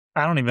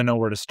I don't even know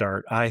where to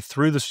start. I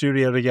threw the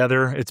studio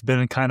together. It's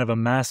been kind of a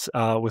mess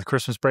with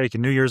Christmas break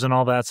and New Year's and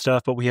all that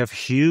stuff, but we have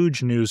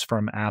huge news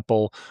from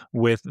Apple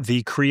with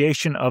the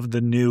creation of the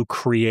new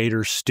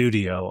Creator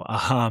Studio.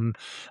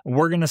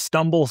 We're going to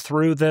stumble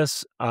through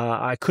this.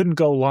 I couldn't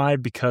go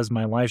live because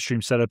my live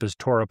stream setup is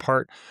tore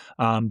apart,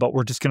 but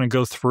we're just going to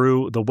go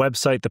through the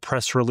website, the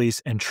press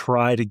release, and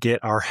try to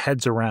get our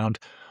heads around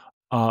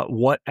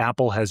what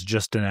Apple has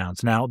just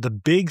announced. Now, the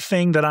big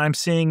thing that I'm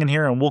seeing in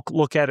here, and we'll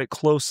look at it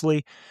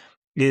closely,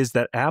 is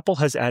that Apple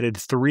has added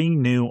 3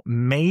 new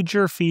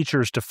major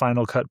features to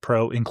Final Cut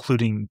Pro,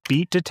 including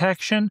beat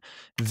detection,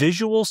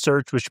 visual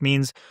search, which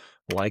means,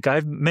 like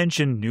I've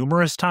mentioned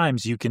numerous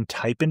times, you can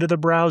type into the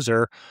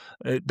browser,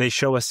 they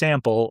show a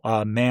sample,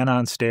 man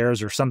on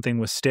stairs or something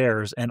with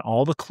stairs, and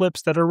all the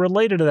clips that are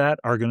related to that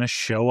are going to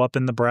show up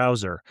in the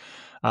browser.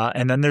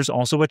 And then there's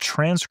also a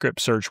transcript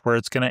search where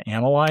it's going to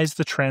analyze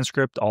the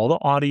transcript, all the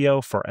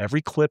audio for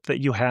every clip that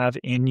you have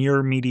in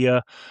your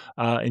media,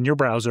 in your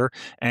browser,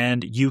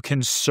 and you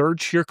can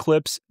search your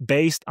clips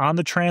based on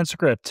the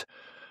transcript.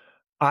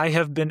 I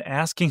have been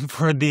asking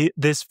for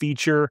these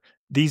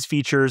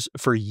features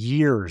for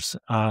years,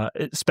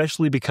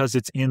 especially because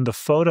it's in the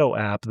photo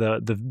app,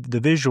 the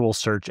visual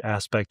search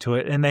aspect to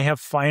it, and they have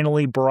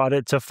finally brought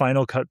it to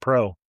Final Cut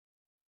Pro.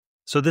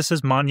 So this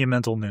is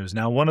monumental news.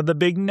 Now, one of the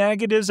big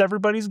negatives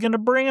everybody's going to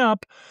bring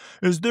up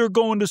is they're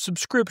going to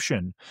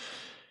subscription.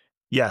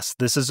 Yes,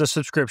 this is a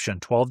subscription,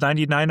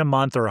 $12.99 a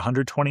month or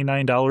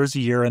 $129 a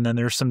year, and then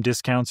there's some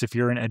discounts if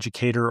you're an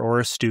educator or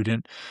a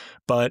student,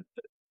 but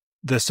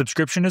the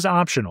subscription is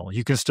optional.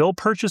 You can still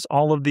purchase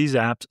all of these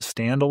apps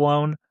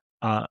standalone,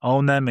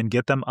 own them and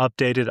get them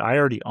updated. I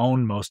already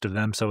own most of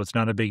them, so it's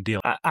not a big deal.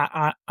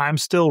 I'm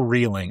still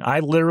reeling. I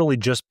literally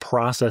just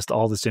processed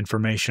all this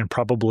information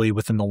probably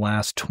within the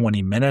last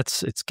 20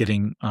 minutes. It's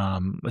going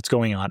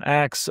on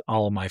X.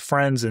 All of my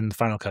friends in the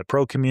Final Cut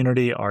Pro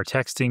community are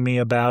texting me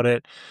about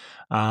it.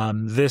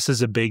 This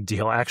is a big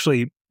deal.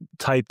 Actually,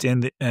 typed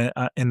in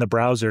the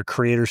browser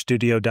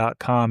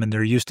creatorstudio.com, and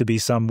there used to be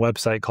some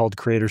website called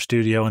Creator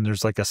Studio, and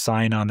there's like a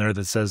sign on there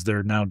that says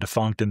they're now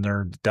defunct and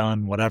they're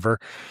done, whatever.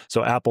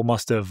 So Apple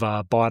must have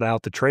bought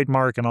out the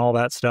trademark and all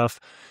that stuff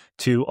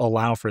to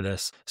allow for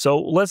this. So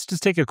let's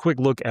just take a quick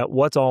look at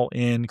what's all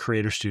in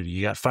Creator Studio.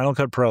 You got Final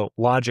Cut Pro,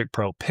 Logic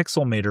Pro,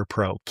 Pixelmator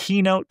Pro,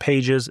 Keynote,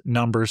 Pages,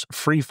 Numbers,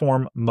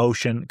 Freeform,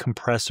 Motion,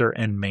 Compressor,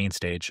 and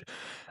Mainstage.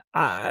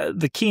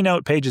 The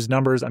Keynote, Pages,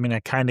 Numbers, I mean, I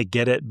kind of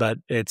get it, but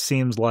it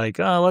seems like,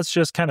 let's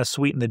just kind of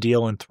sweeten the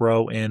deal and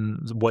throw in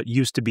what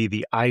used to be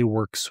the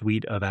iWork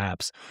suite of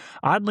apps.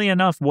 Oddly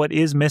enough, what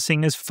is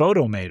missing is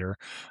Photomator.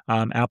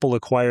 Apple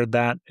acquired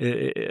that,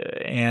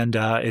 and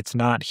it's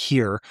not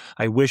here.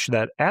 I wish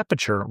that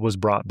Aperture was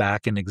brought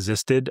back and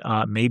existed.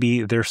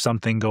 Maybe there's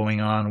something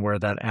going on where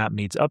that app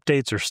needs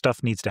updates or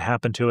stuff needs to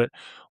happen to it,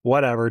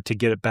 whatever, to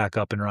get it back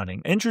up and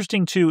running.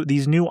 Interesting too,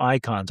 these new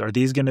icons. Are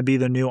these going to be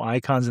the new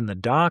icons in the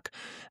dock?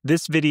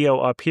 This video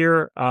up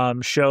here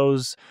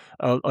shows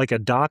like a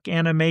dock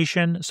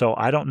animation. So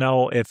I don't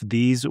know if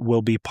these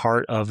will be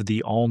part of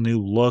the all new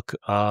look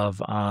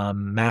of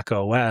Mac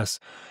OS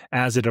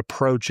as it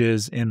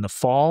approaches in the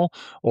fall,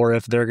 or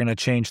if they're going to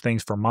change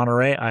things for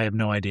Monterey. I have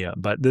no idea,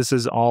 but this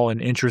is all an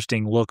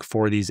interesting look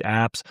for these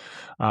apps.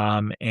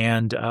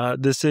 And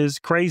this is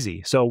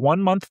crazy. So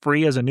 1 month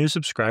free as a new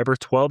subscriber,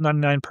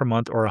 $12.99 per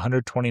month or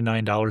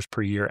 $129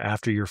 per year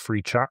after your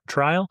free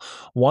trial.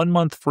 1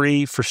 month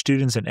free for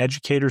students and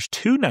educators,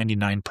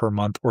 $2.99 per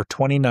month or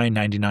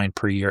 $29.99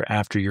 per year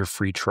after your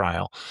free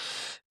trial.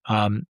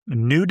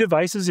 New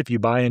devices, if you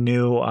buy a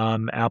new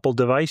Apple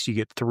device, you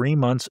get 3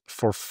 months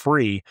for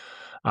free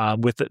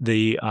with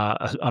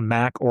a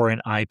Mac or an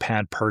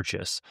iPad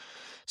purchase.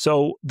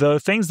 So the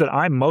things that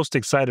I'm most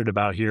excited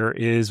about here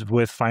is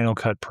with Final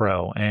Cut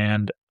Pro,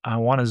 and I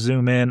want to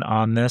zoom in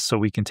on this so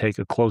we can take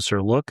a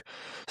closer look.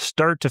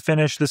 Start to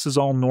finish, this is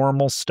all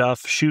normal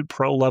stuff. Shoot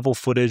pro level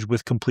footage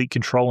with complete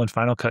control and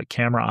Final Cut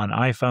camera on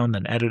iPhone,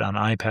 then edit on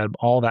iPad,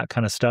 all that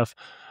kind of stuff.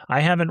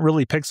 I haven't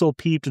really pixel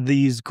peeped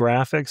these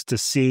graphics to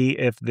see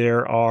if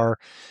there are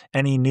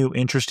any new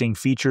interesting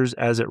features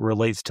as it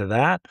relates to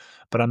that,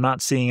 but I'm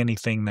not seeing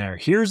anything there.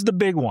 Here's the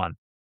big one.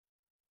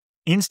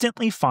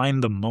 Instantly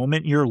find the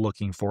moment you're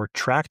looking for,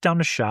 track down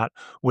a shot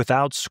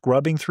without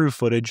scrubbing through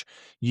footage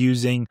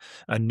using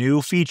a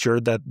new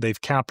feature that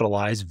they've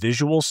capitalized,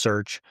 visual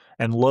search,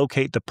 and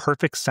locate the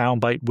perfect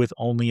soundbite with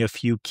only a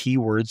few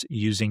keywords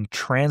using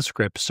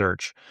transcript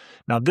search.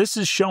 Now, this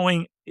is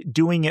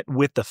doing it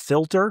with the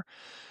filter,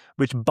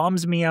 which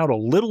bums me out a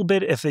little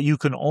bit if you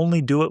can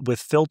only do it with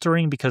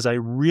filtering, because I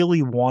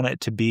really want it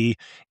to be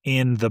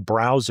in the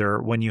browser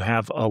when you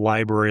have a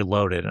library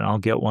loaded. And I'll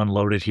get one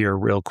loaded here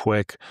real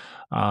quick.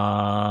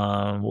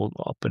 We'll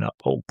open up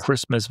old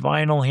Christmas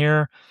vinyl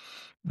here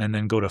and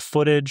then go to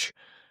footage.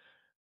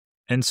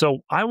 And so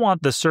I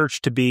want the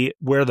search to be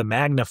where the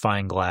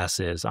magnifying glass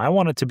is. I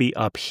want it to be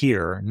up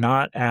here,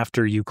 not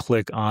after you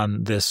click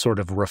on this sort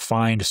of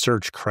refined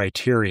search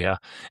criteria.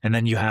 And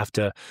then you have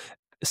to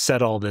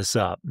set all this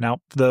up. Now,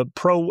 the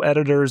pro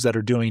editors that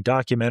are doing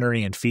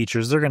documentary and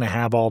features, they're going to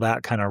have all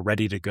that kind of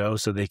ready to go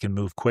so they can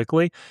move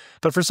quickly.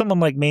 But for someone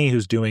like me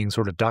who's doing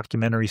sort of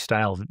documentary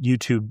style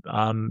YouTube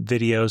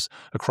videos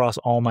across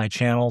all my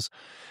channels,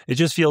 it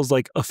just feels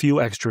like a few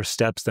extra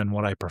steps than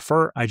what I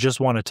prefer. I just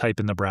want to type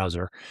in the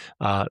browser,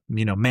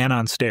 man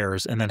on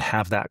stairs, and then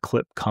have that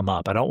clip come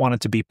up. I don't want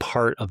it to be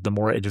part of the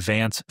more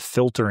advanced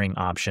filtering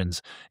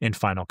options in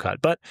Final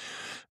Cut. But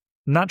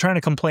not trying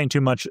to complain too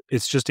much.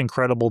 It's just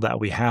incredible that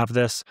we have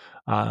this.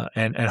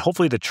 And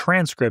hopefully the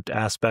transcript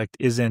aspect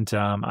isn't,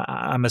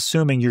 I'm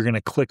assuming you're going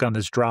to click on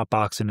this drop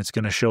box and it's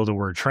going to show the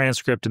word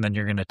transcript and then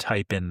you're going to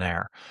type in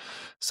there.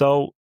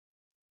 So,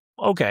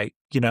 okay,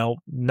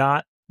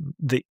 not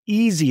the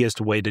easiest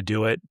way to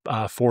do it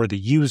for the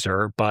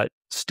user, but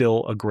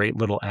still a great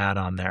little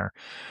add-on there.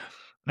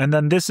 And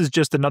then this is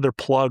just another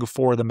plug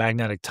for the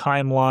magnetic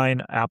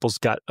timeline. Apple's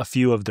got a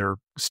few of their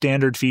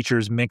standard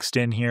features mixed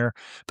in here.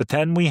 But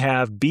then we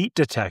have beat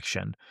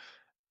detection.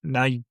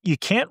 Now, you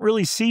can't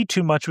really see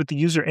too much with the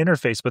user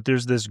interface, but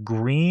there's this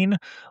green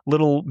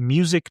little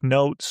music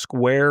note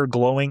square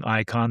glowing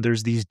icon.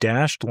 There's these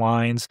dashed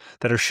lines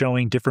that are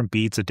showing different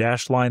beats, a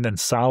dashed line, then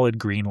solid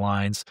green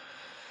lines.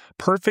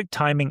 Perfect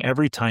timing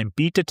every time.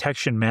 Beat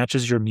detection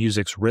matches your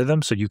music's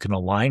rhythm so you can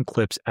align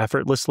clips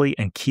effortlessly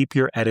and keep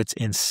your edits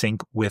in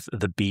sync with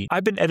the beat.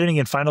 I've been editing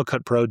in Final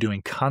Cut Pro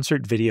doing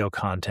concert video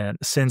content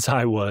since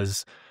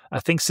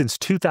since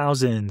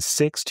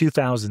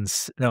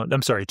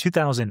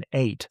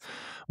 2008,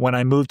 when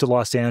I moved to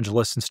Los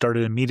Angeles and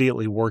started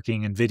immediately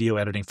working in video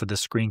editing for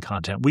this screen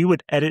content. We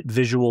would edit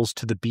visuals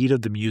to the beat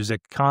of the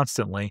music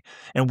constantly,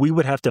 and we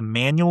would have to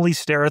manually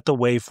stare at the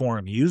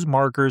waveform, use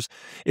markers.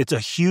 It's a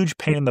huge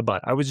pain in the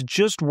butt. I was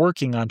just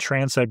working on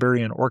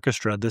Trans-Siberian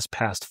Orchestra this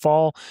past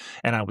fall,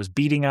 and I was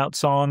beating out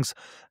songs.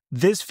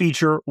 This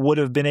feature would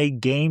have been a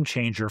game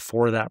changer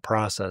for that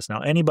process. Now,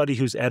 anybody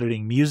who's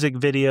editing music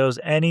videos,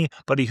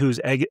 anybody who's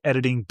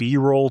editing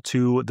B-roll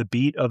to the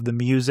beat of the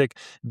music,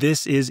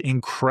 this is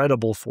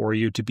incredible for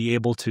you to be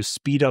able to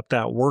speed up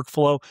that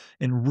workflow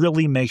and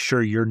really make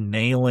sure you're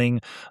nailing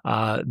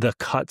the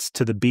cuts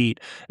to the beat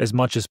as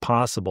much as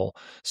possible.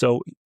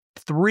 So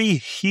 3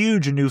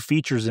 huge new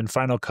features in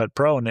Final Cut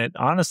Pro, and it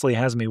honestly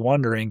has me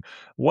wondering,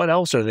 what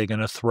else are they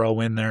going to throw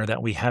in there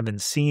that we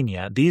haven't seen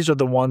yet? These are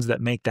the ones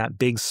that make that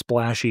big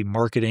splashy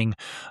marketing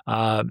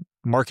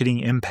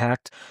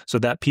impact so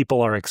that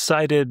people are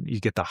excited. You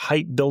get the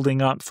hype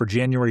building up for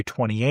January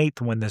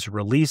 28th when this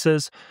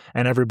releases,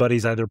 and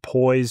everybody's either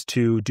poised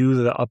to do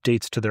the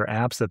updates to their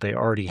apps that they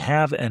already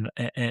have and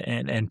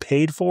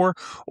paid for,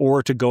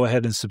 or to go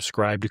ahead and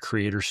subscribe to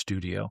Creator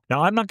Studio.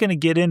 Now, I'm not going to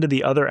get into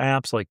the other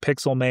apps like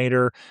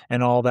Pixelmator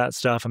and all that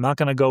stuff. I'm not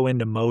going to go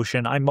into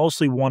Motion. I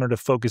mostly wanted to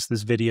focus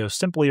this video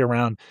simply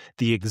around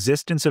the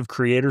existence of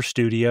Creator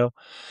Studio,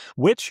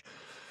 which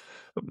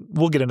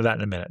we'll get into that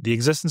in a minute. The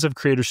existence of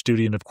Creator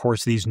Studio, and of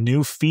course, these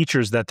new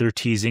features that they're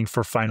teasing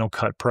for Final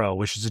Cut Pro,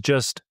 which is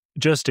just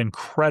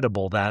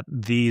incredible that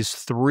these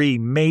 3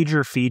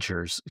 major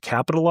features,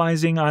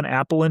 capitalizing on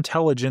Apple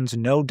Intelligence,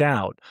 no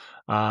doubt,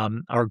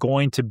 are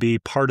going to be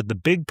part of the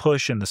big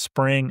push in the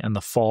spring and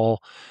the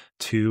fall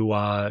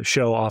to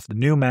show off the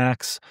new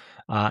Macs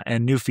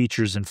and new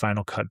features in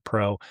Final Cut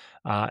Pro.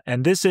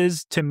 And this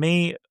is, to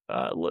me,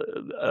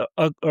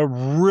 a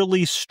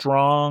really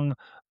strong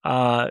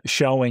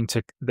showing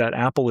that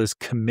Apple is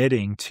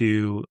committing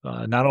to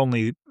not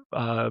only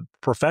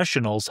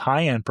professionals,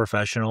 high-end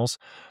professionals,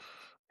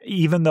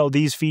 even though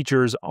these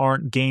features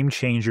aren't game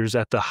changers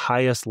at the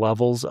highest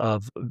levels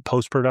of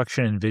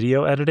post-production and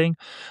video editing.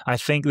 I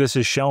think this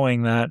is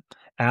showing that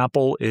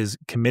Apple is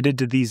committed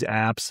to these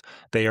apps.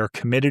 They are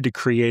committed to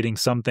creating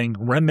something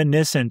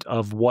reminiscent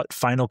of what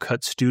Final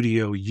Cut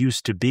Studio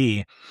used to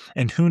be.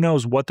 And who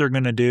knows what they're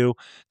going to do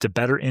to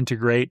better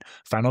integrate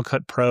Final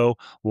Cut Pro,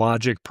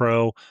 Logic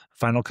Pro,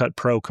 Final Cut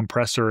Pro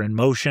Compressor in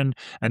Motion,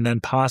 and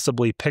then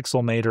possibly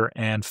Pixelmator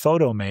and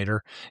Photomator.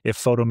 If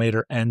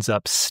Photomator ends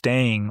up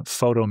staying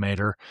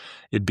Photomator,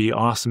 it'd be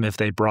awesome if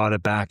they brought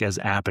it back as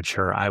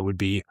Aperture. I would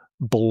be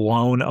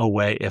blown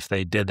away if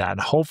they did that.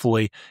 And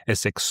hopefully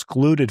it's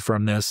excluded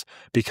from this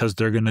because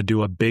they're going to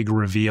do a big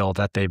reveal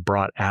that they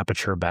brought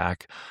Aperture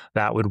back.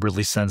 That would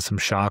really send some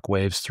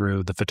shockwaves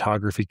through the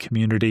photography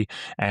community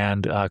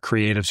and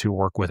creatives who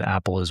work with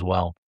Apple as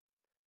well.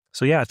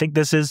 So yeah, I think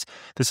this is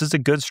a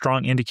good,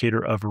 strong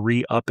indicator of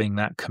re-upping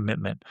that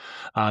commitment.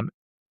 I'm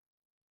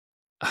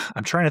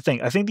trying to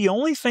think. I think the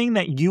only thing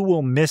that you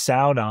will miss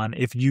out on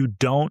if you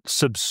don't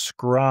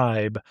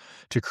subscribe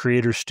to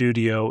Creator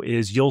Studio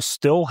is you'll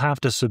still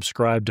have to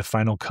subscribe to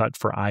Final Cut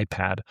for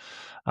iPad.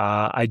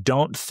 I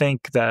don't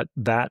think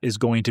that is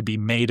going to be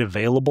made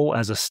available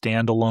as a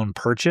standalone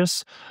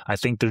purchase. I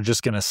think they're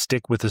just going to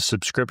stick with a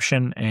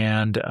subscription,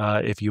 and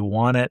if you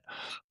want it,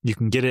 you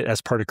can get it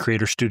as part of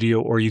Creator Studio,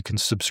 or you can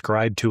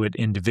subscribe to it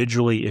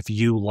individually if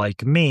you,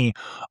 like me,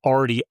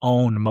 already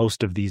own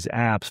most of these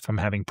apps from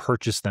having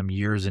purchased them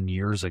years and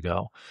years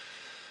ago.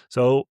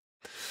 So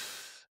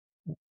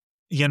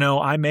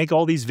I make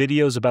all these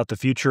videos about the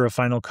future of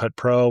Final Cut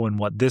Pro and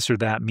what this or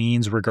that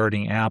means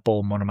regarding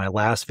Apple. And one of my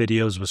last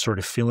videos was sort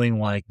of feeling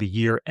like the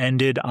year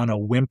ended on a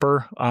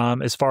whimper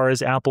as far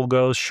as Apple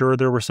goes. Sure,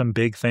 there were some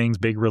big things,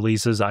 big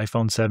releases,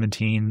 iPhone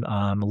 17,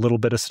 a little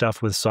bit of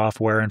stuff with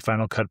software and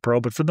Final Cut Pro.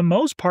 But for the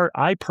most part,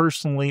 I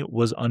personally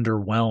was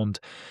underwhelmed.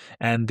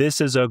 And this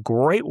is a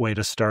great way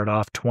to start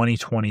off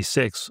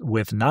 2026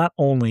 with not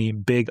only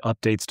big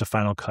updates to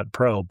Final Cut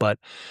Pro, but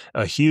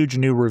a huge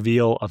new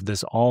reveal of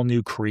this all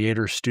new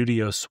Creator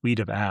Studio suite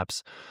of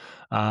apps.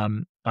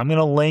 I'm going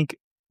to link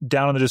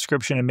down in the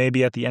description and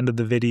maybe at the end of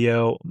the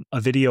video, a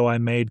video I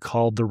made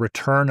called The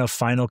Return of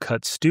Final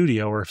Cut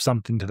Studio or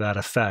something to that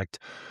effect,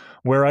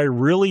 where I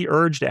really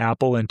urged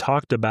Apple and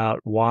talked about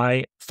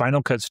why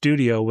Final Cut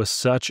Studio was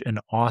such an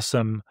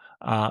awesome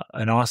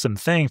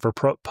thing for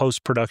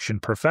post-production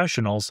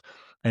professionals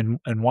and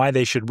why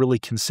they should really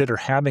consider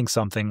having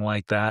something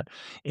like that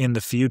in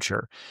the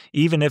future.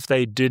 Even if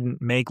they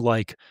didn't make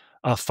like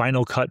a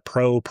Final Cut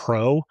Pro,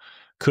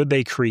 could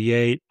they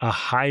create a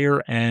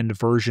higher end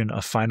version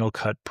of Final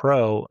Cut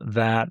Pro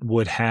that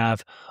would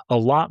have a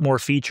lot more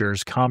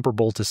features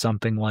comparable to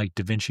something like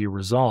DaVinci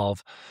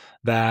Resolve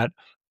that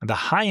the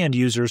high end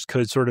users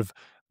could sort of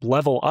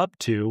level up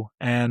to,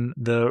 and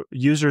the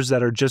users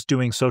that are just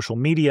doing social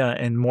media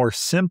and more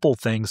simple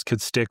things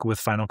could stick with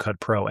Final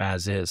Cut Pro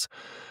as is.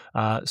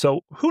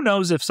 So who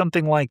knows if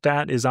something like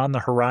that is on the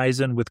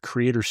horizon with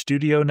Creator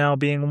Studio now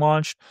being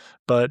launched,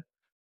 but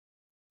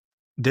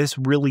this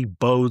really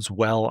bodes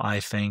well, I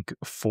think,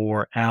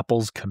 for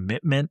Apple's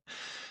commitment,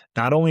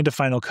 not only to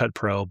Final Cut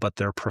Pro, but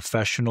their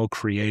professional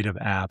creative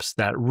apps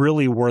that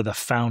really were the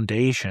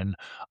foundation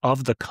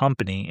of the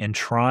company in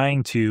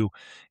trying to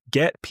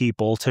get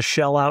people to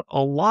shell out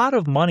a lot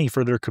of money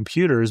for their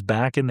computers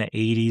back in the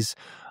 80s,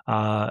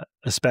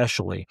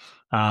 especially.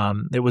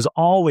 It was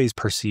always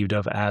perceived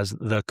of as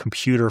the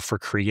computer for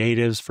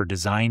creatives, for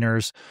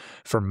designers,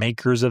 for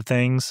makers of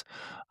things.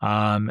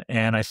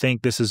 And I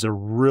think this is a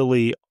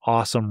really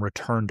awesome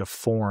return to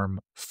form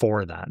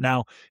for that.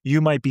 Now,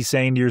 you might be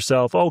saying to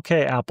yourself,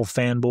 okay, Apple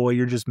fanboy,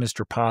 you're just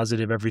Mr.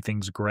 Positive,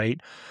 everything's great.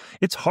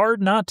 It's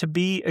hard not to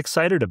be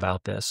excited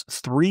about this.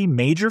 3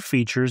 major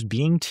features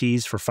being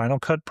teased for Final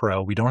Cut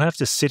Pro. We don't have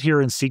to sit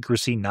here in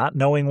secrecy not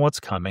knowing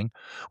what's coming.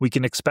 We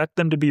can expect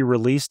them to be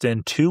released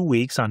in 2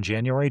 weeks on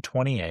January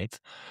 28th.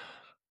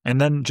 And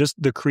then just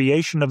the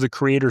creation of the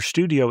Creator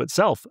Studio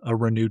itself, a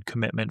renewed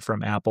commitment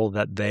from Apple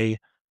that they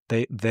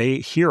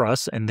hear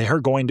us and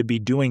they're going to be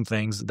doing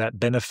things that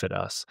benefit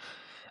us.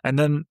 And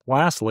then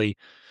lastly,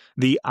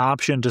 the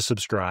option to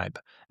subscribe.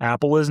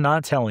 Apple is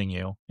not telling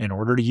you in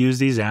order to use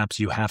these apps,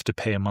 you have to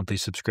pay a monthly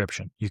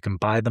subscription. You can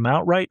buy them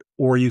outright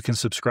or you can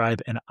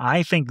subscribe. And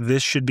I think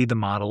this should be the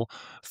model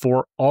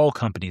for all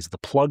companies, the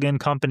plug-in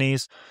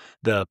companies,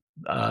 the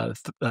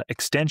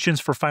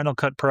extensions for Final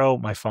Cut Pro.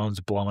 My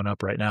phone's blowing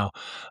up right now.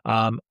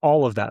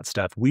 All of that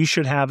stuff. We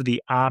should have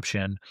the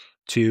option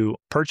to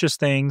purchase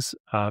things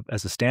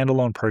as a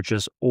standalone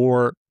purchase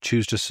or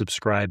choose to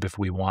subscribe if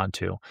we want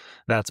to.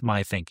 That's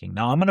my thinking.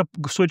 Now, I'm going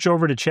to switch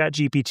over to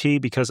ChatGPT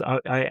because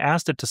I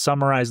asked it to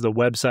summarize the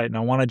website, and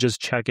I want to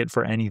just check it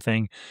for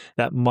anything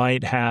that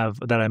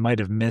I might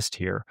have missed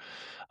here.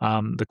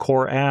 The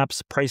core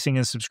apps, pricing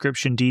and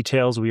subscription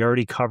details, we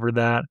already covered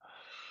that.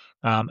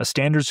 A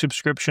standard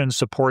subscription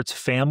supports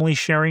family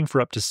sharing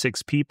for up to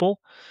 6 people.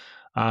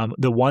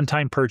 The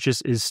one-time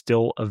purchase is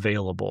still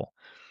available.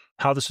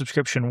 How the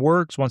subscription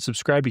works: once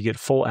subscribed, you get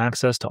full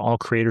access to all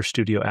Creator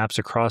Studio apps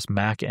across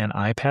Mac and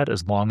iPad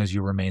as long as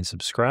you remain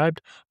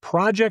subscribed.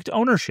 Project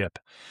ownership.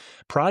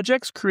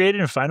 Projects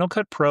created in Final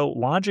Cut Pro,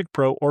 Logic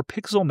Pro, or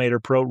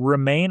Pixelmator Pro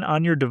remain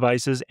on your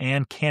devices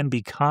and can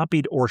be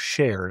copied or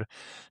shared.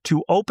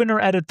 To open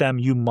or edit them,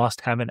 you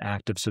must have an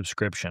active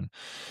subscription.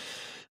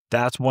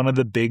 That's one of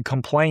the big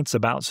complaints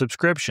about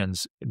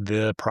subscriptions.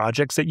 The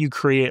projects that you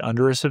create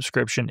under a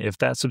subscription, if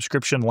that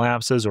subscription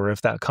lapses or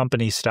if that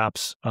company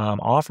stops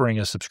offering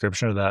a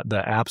subscription or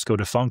the apps go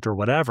defunct or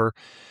whatever,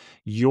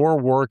 your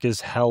work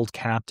is held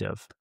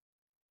captive.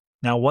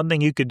 Now, one thing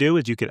you could do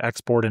is you could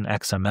export an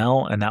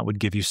XML, and that would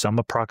give you some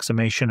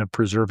approximation of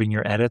preserving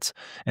your edits,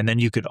 and then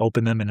you could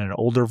open them in an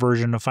older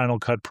version of Final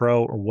Cut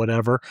Pro or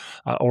whatever,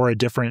 or a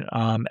different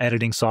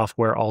editing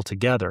software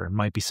altogether. It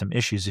might be some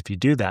issues if you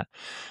do that,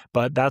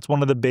 but that's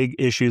one of the big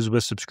issues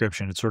with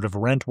subscription. It's sort of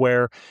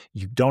rentware.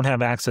 You don't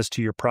have access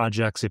to your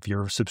projects if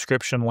your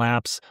subscription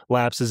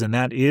lapses, and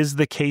that is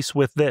the case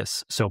with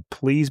this. So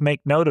please make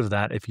note of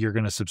that if you're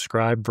going to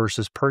subscribe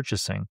versus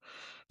purchasing.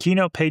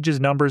 Keynote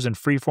pages, numbers, and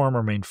Freeform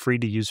remain free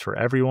to use for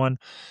everyone.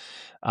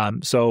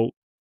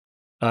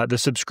 The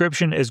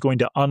subscription is going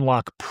to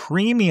unlock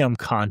premium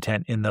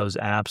content in those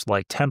apps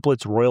like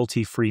templates,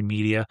 royalty-free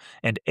media,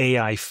 and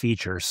AI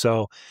features.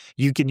 So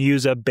you can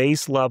use a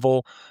base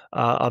level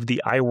of the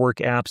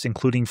iWork apps,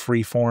 including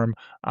Freeform,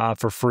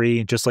 for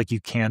free, just like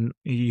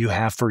you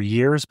have for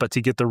years. But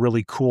to get the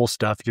really cool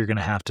stuff, you're going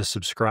to have to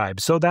subscribe.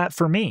 So that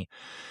for me.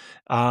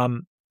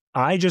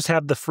 I just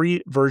have the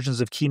free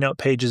versions of Keynote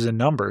Pages and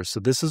Numbers.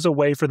 So this is a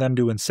way for them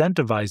to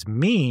incentivize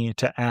me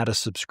to add a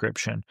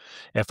subscription.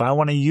 If I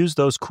want to use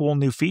those cool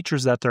new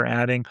features that they're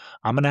adding,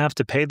 I'm going to have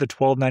to pay the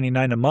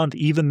 $12.99 a month,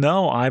 even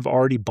though I've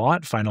already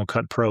bought Final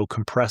Cut Pro,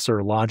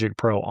 Compressor, Logic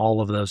Pro, all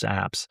of those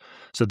apps.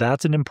 So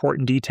that's an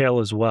important detail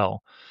as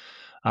well.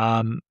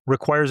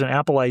 Requires an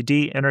Apple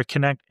ID, internet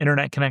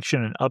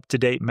connection, and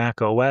up-to-date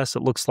Mac OS.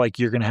 It looks like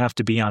you're going to have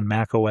to be on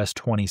Mac OS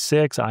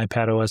 26,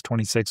 iPad OS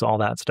 26, all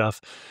that stuff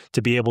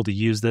to be able to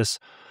use this.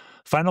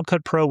 Final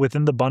Cut Pro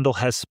within the bundle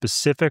has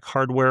specific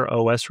hardware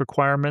OS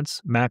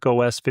requirements: Mac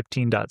OS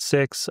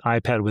 15.6,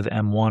 iPad with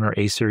M1 or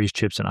A series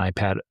chips, and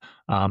iPad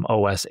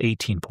OS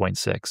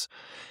 18.6.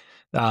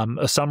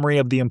 A summary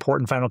of the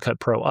important Final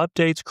Cut Pro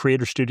updates.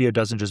 Creator Studio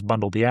doesn't just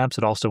bundle the apps,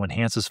 it also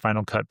enhances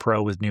Final Cut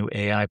Pro with new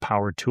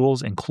AI-powered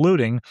tools,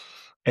 including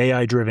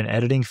AI-driven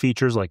editing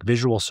features like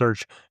visual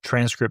search,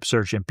 transcript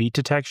search, and beat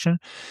detection.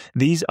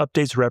 These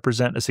updates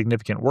represent a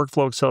significant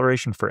workflow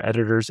acceleration for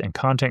editors and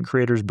content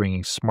creators,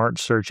 bringing smart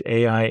search,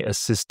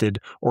 AI-assisted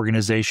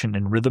organization,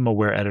 and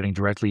rhythm-aware editing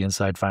directly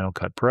inside Final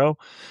Cut Pro.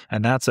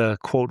 And that's a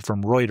quote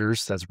from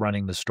Reuters that's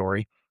running the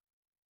story.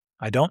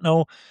 I don't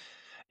know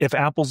if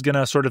Apple's going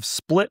to sort of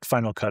split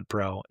Final Cut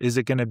Pro. Is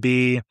it going to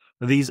be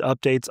these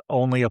updates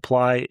only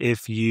apply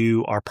if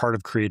you are part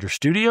of Creator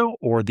Studio,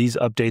 or these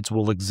updates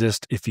will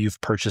exist if you've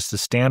purchased the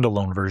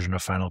standalone version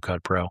of Final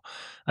Cut Pro?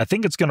 I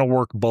think it's going to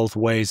work both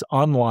ways,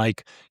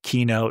 unlike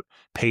Keynote,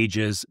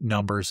 Pages,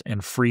 Numbers,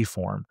 and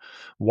Freeform.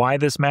 Why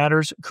this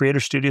matters? Creator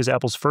Studio is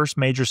Apple's first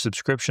major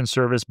subscription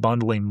service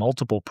bundling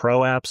multiple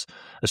Pro apps,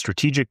 a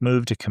strategic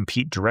move to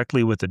compete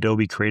directly with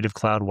Adobe Creative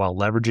Cloud while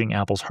leveraging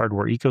Apple's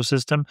hardware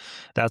ecosystem.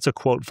 That's a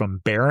quote from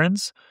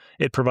Barron's.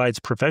 It provides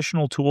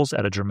professional tools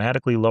at a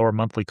dramatically lower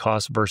monthly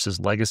cost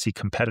versus legacy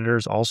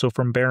competitors, also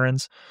from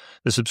Barron's.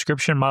 The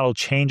subscription model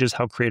changes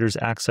how creators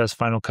access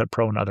Final Cut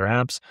Pro and other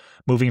apps,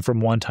 moving from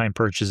one-time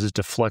purchases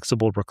to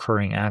flexible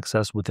recurring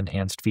access with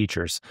enhanced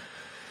features.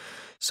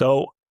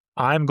 So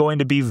I'm going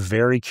to be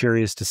very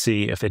curious to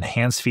see if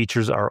enhanced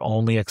features are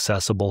only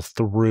accessible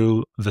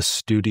through the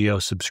Studio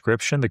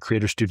subscription, the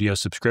Creator Studio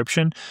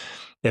subscription.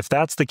 If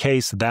that's the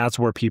case, that's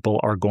where people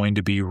are going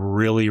to be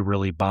really,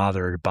 really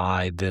bothered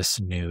by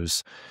this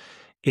news.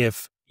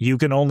 If you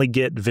can only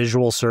get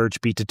visual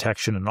search, beat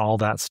detection, and all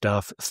that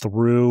stuff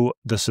through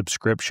the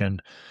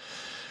subscription,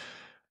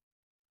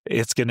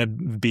 it's going to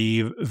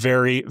be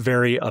very,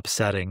 very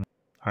upsetting.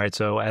 All right,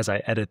 so as I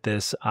edit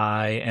this,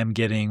 I am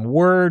getting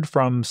word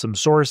from some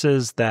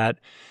sources that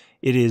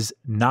it is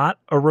not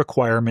a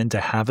requirement to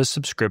have a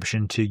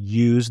subscription to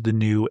use the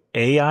new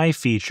AI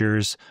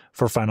features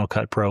for Final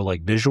Cut Pro,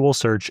 like visual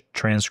search,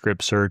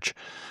 transcript search,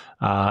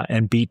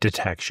 and beat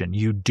detection.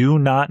 You do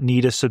not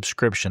need a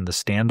subscription. The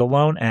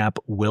standalone app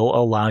will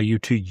allow you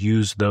to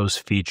use those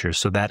features.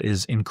 So that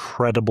is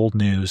incredible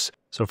news.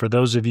 So for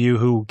those of you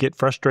who get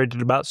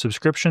frustrated about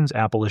subscriptions,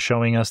 Apple is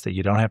showing us that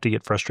you don't have to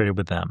get frustrated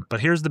with them.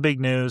 But here's the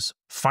big news.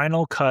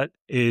 Final Cut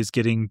is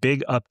getting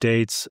big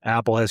updates.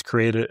 Apple has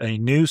created a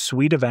new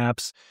suite of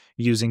apps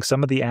using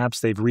some of the apps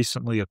they've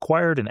recently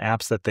acquired and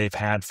apps that they've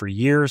had for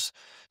years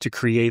to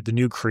create the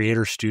new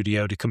Creator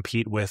Studio to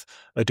compete with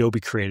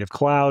Adobe Creative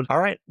Cloud. All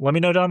right, let me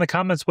know down in the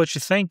comments what you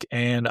think,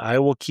 and I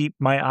will keep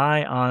my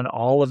eye on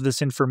all of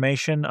this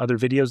information, other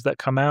videos that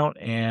come out,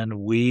 and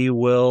we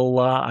will,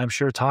 I'm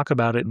sure, talk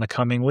about it in the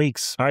coming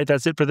weeks. All right,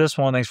 that's it for this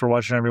one. Thanks for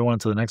watching, everyone.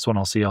 Until the next one,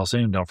 I'll see y'all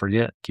soon. Don't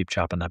forget, keep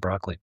chopping that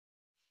broccoli.